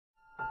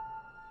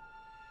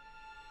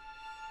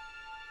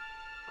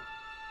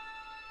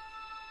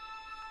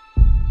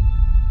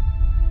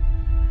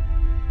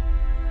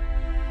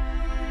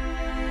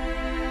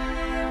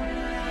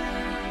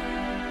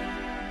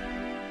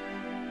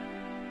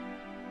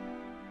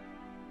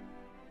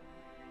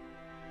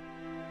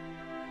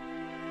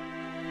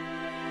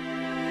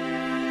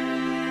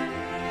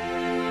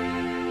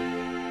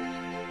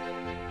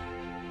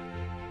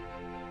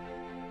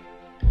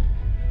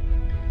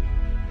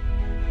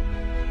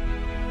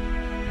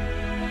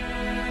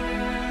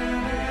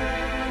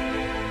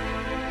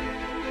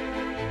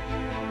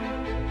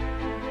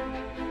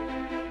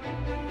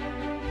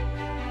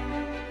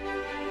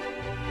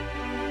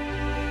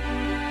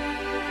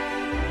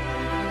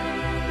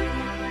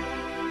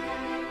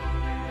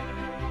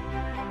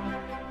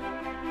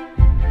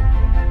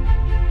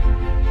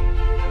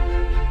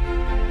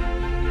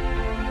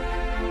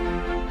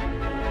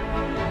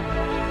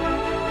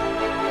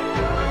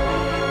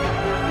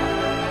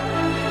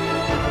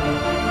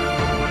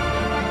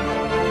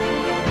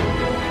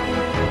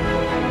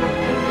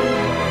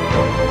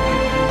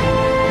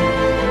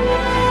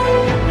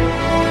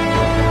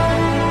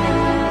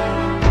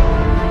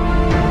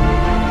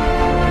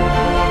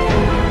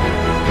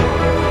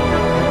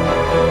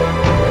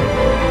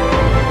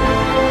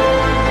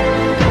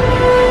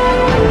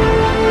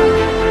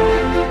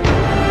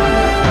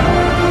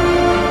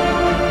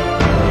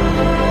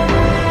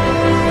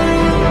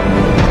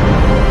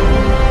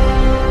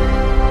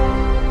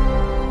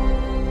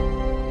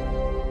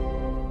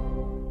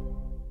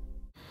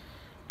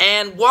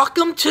And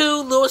welcome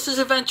to Lewis's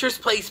Adventures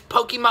Plays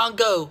Pokemon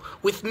Go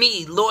with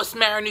me, Lewis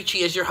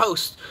Marinucci, as your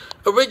host.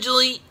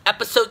 Originally,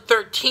 episode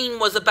 13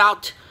 was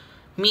about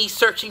me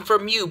searching for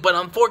Mew, but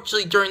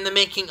unfortunately, during the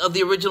making of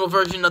the original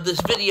version of this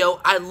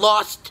video, I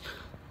lost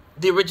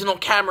the original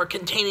camera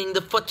containing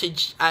the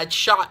footage I had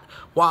shot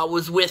while I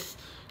was with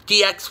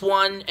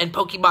DX1 and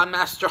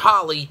PkmnMaster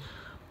Holly.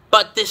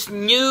 But this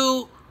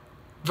new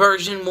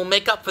version will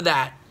make up for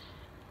that.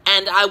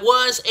 And I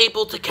was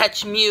able to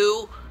catch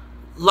Mew,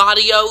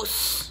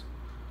 Latias.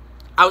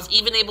 I was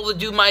even able to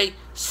do my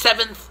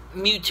 7th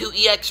Mewtwo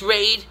EX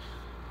raid.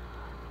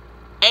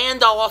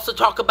 And I'll also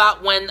talk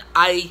about when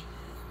I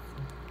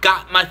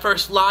got my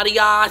first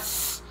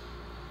Latias,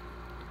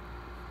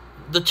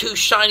 the 2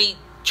 shiny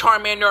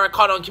Charmander I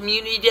caught on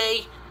Community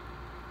Day,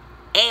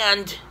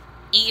 and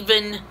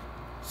even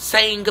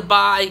saying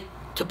goodbye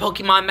to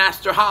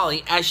PkmnMaster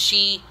Holly as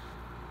she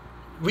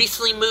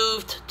recently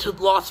moved to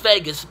Las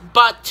Vegas,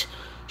 but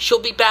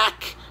she'll be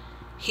back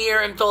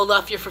here in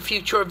Philadelphia for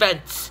future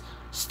events.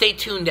 Stay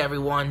tuned,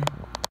 everyone.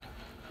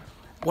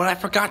 What I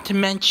forgot to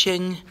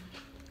mention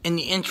in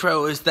the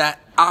intro is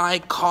that I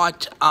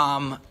caught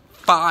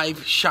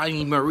 5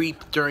 shiny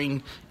Mareep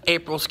during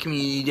April's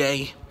Community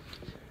Day,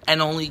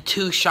 and only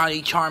 2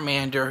 shiny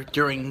Charmander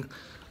during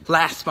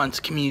last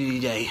month's Community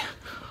Day.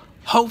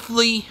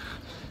 Hopefully,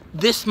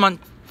 this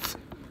month's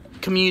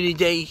Community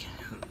Day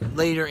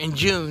later in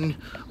June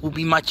will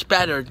be much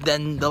better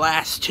than the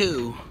last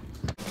 2.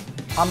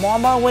 I'm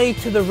on my way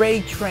to the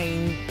raid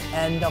train,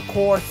 and of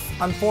course,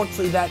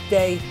 unfortunately that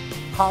day,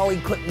 Holly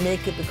couldn't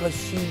make it because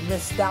she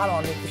missed out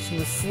on it because she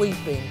was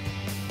sleeping.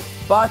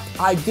 But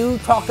I do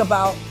talk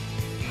about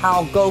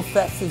how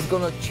GoFest is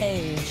going to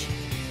change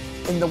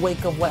in the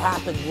wake of what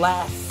happened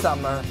last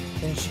summer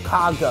in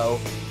Chicago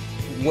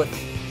with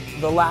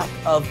the lack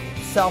of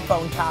cell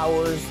phone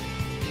towers,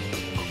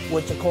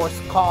 which of course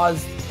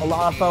caused a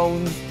lot of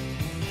phones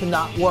to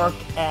not work,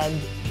 and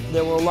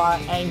there were a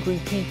lot of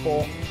angry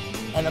people,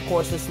 and of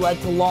course this led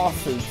to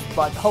lawsuits.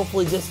 But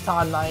hopefully this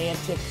time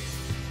Niantic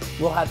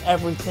will have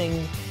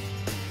everything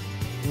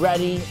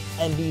ready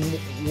and be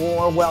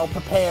more well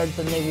prepared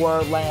than they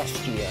were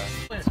last year.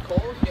 It's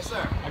cold? Yes,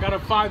 sir. I got a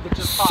 5 that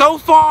just popped. So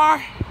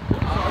far,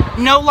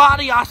 no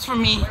Latias for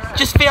me.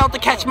 Just failed to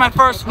catch my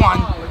first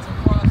one.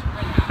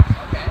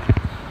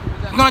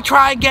 I'm gonna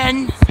try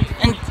again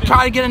and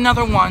try to get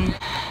another one.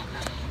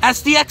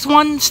 As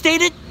DX1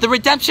 stated, the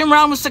redemption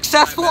round was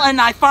successful, and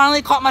I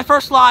finally caught my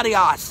first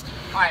Latias.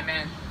 Alright,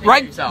 man.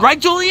 Right,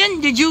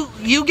 Julian? Did you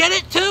get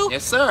it too?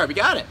 Yes, sir. We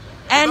got it.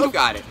 And we both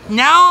got it.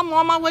 Now I'm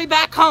on my way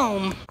back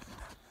home.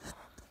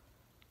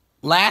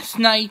 Last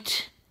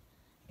night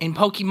in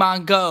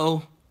Pokemon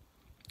Go,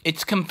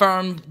 it's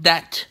confirmed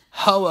that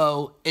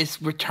Ho-Oh is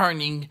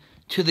returning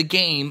to the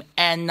game,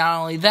 and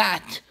not only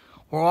that,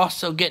 we're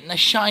also getting a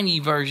shiny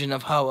version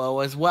of Ho-Oh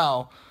as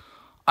well.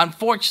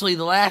 Unfortunately,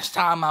 the last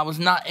time I was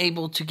not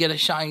able to get a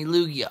shiny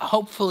Lugia.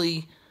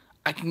 Hopefully,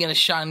 I can get a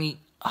shiny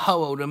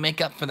Ho-Oh to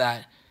make up for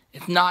that.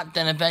 If not,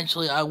 then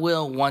eventually I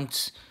will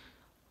once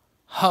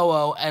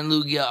Ho-Oh and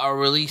Lugia are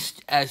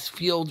released as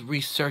field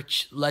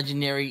research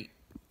legendary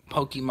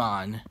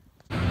Pokemon.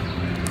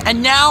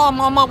 And now I'm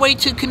on my way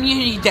to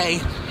Community Day.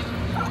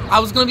 I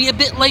was going to be a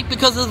bit late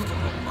because of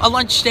a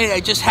lunch date I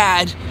just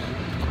had.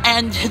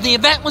 And the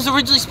event was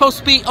originally supposed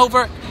to be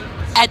over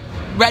at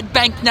Red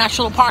Bank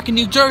National Park in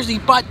New Jersey,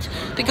 but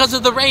because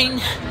of the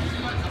rain,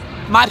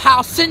 my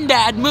pal Sinn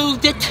Badd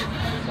moved it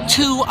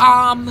to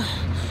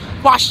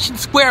Washington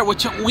Square,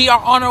 which we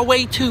are on our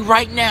way to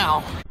right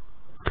now.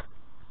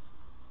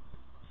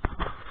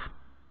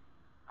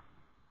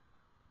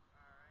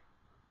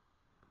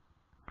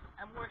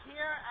 And we're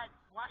here at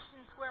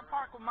Washington Square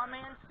Park with my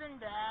man Sinn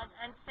Badd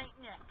and St.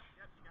 Nick.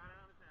 Yep, you got it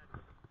on his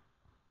head.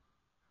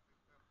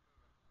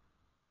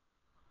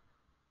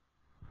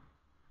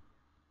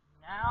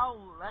 Now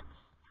let's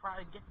try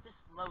to get this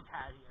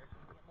Lotad here so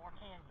we can get more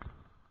candy.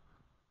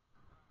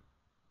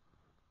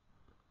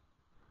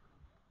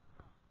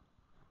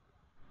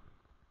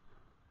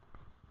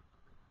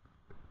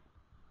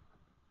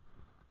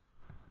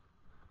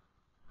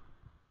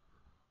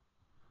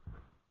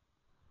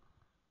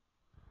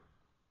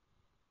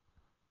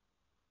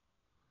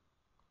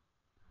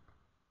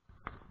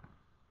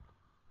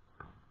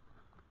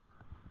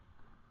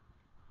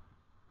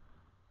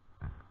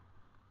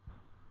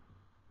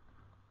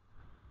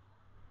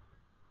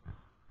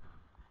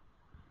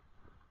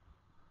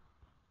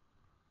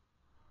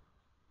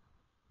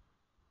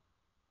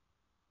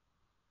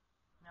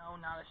 No,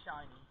 not a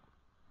shiny.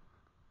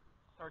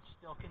 Search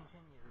still continues.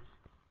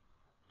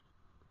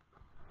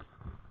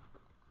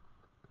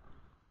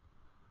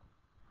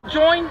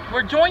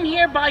 We're joined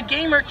here by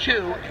Gamer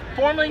Tuuk,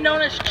 formerly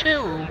known as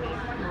Tuuk.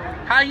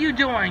 How you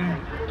doing?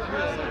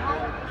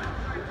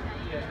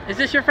 Is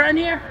this your friend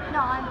here?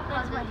 No,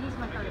 he's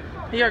my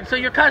cousin. So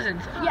your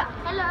cousins? Yeah.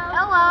 Hello.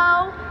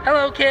 Hello.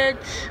 Hello,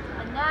 kids.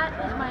 And that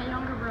is my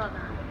younger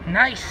brother.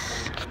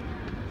 Nice.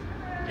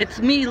 It's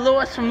me,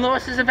 Lewis, from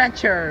Lewis's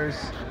Adventures.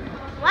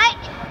 What?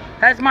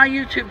 That's my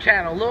YouTube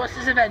channel,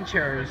 Lewis's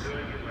Adventures.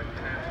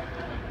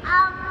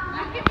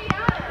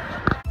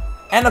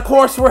 And of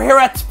course, we're here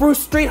at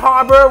Spruce Street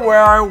Harbor,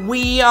 where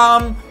we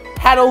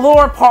had a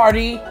lure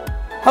party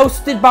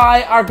hosted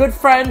by our good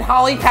friend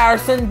Holly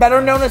Patterson,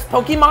 better known as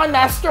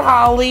PkmnMaster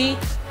Holly.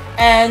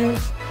 And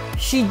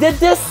she did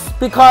this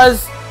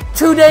because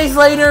 2 days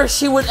later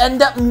she would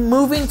end up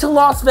moving to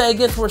Las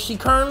Vegas, where she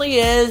currently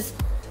is.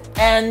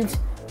 And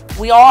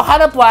we all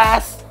had a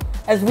blast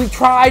as we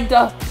tried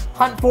to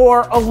hunt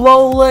for a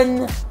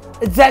Alolan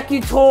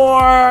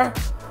Executor.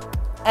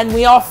 And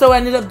we also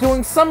ended up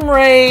doing some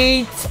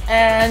raids,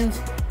 and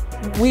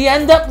we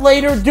end up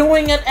later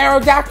doing an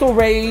Aerodactyl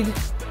raid,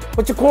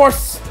 which of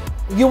course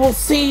you will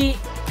see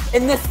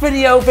in this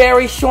video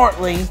very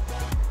shortly.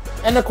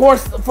 And of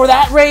course, for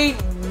that raid,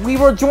 we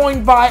were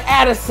joined by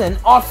Addison,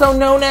 also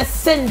known as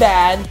Sinn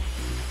Badd.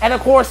 And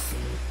of course,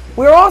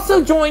 we're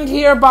also joined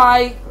here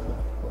by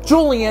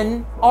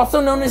Julian,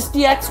 also known as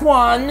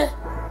DX1.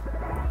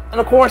 And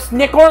of course,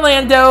 Nick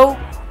Orlando,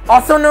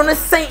 also known as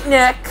Saint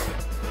Nick.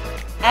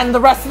 And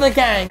the rest of the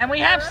gang. And we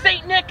have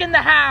Saint Nick in the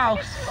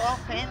house. All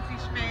fancy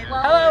schmancy.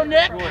 Hello,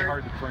 Nick. It's really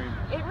hard to frame.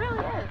 It really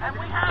is. And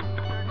we have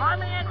my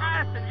man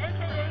Addison,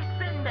 aka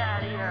Sinn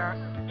Badd, here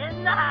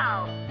in the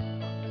house.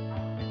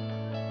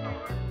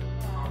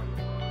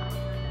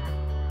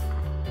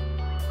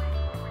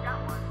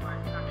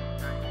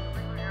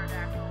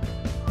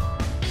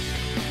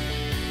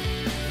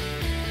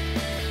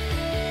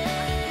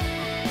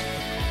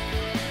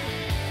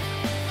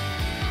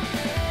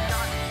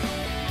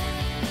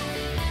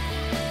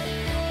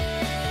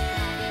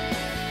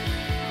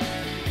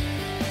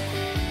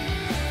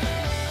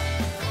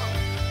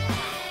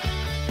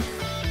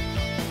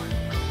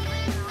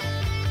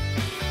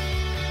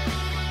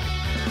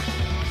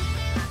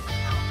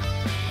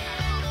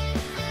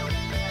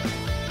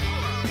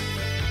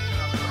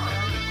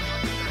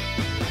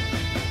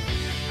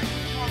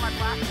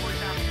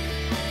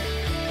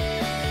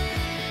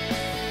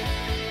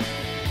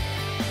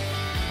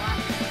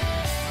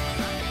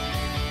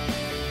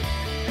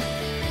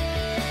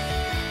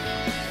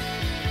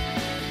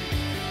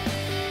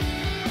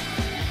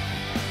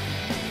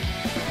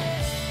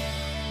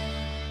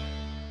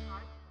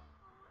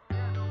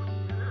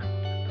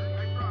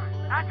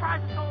 I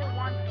tried to solo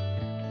once.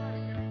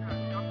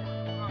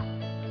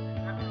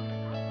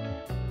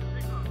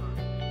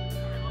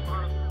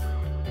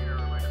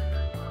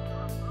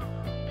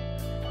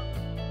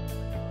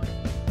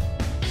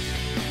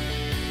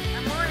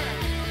 And we're in.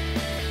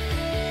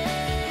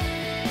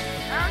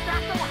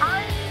 Aerodactyl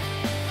high.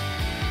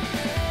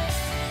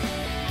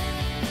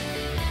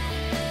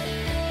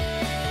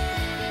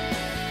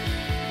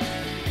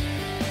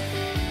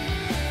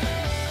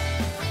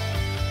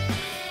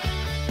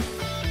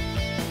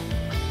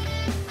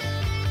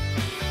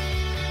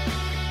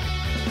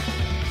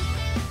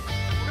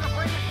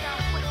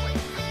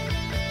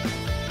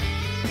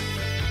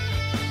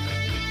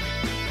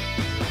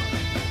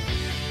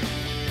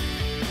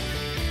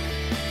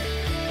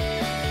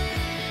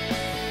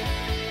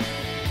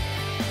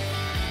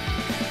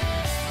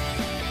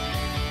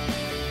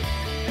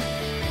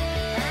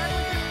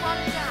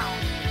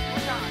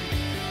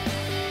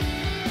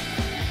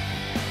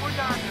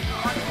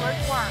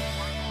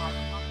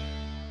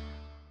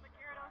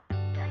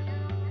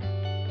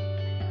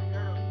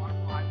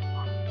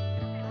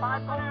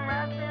 Five golden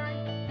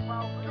raspberries,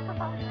 12 super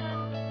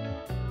potions,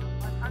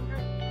 100.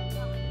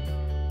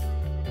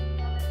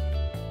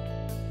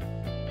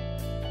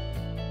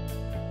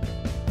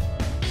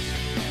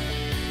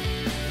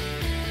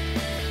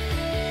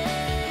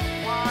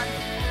 One,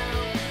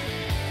 two,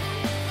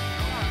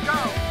 go!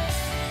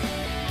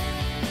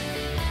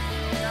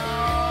 No,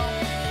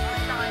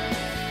 I'm dying.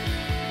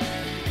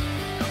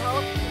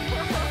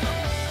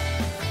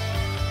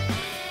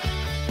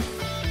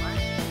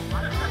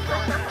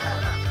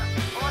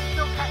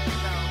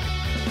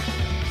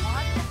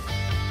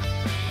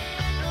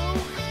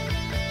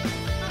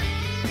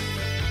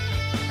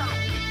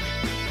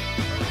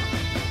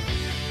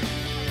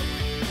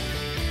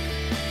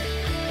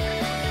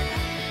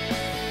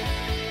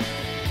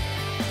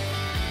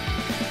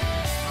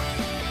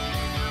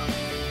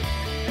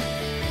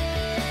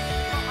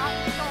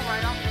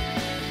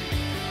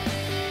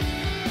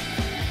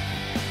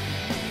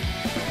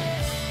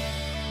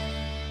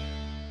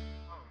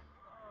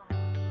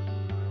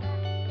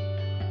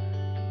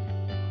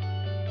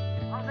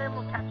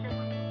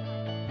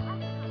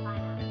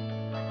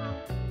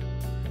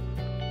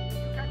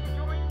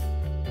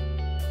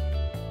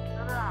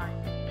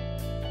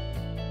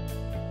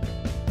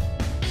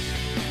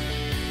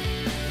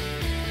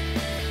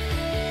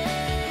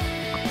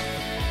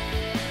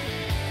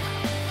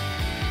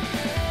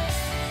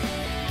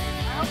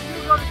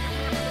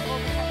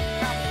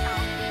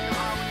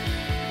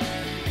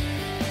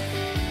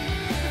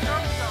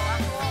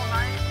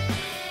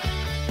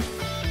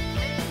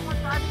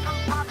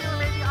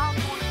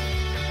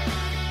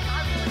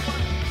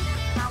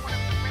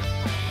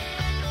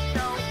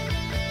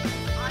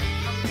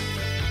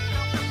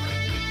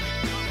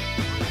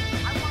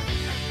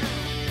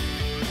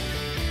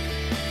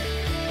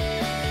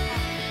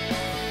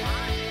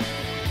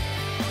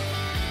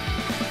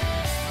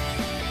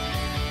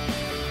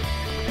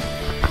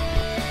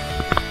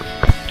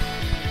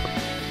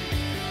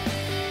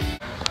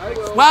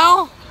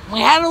 well, we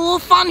had a little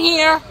fun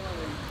here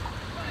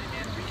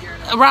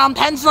around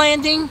Penn's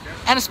Landing,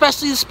 and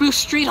especially the Spruce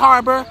Street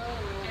Harbor.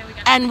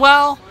 And,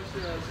 well,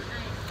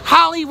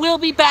 Holly will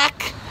be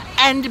back,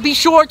 and be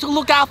sure to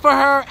look out for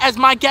her as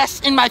my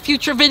guest in my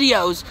future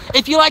videos.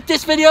 If you like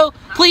this video,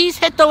 please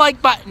hit the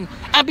like button,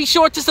 and be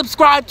sure to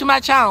subscribe to my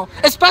channel,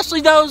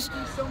 especially those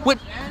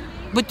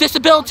with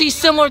disabilities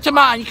similar to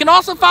mine. You can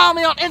also follow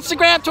me on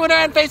Instagram, Twitter,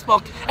 and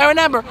Facebook. And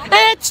remember,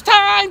 it's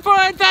time for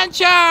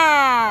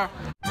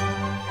adventure!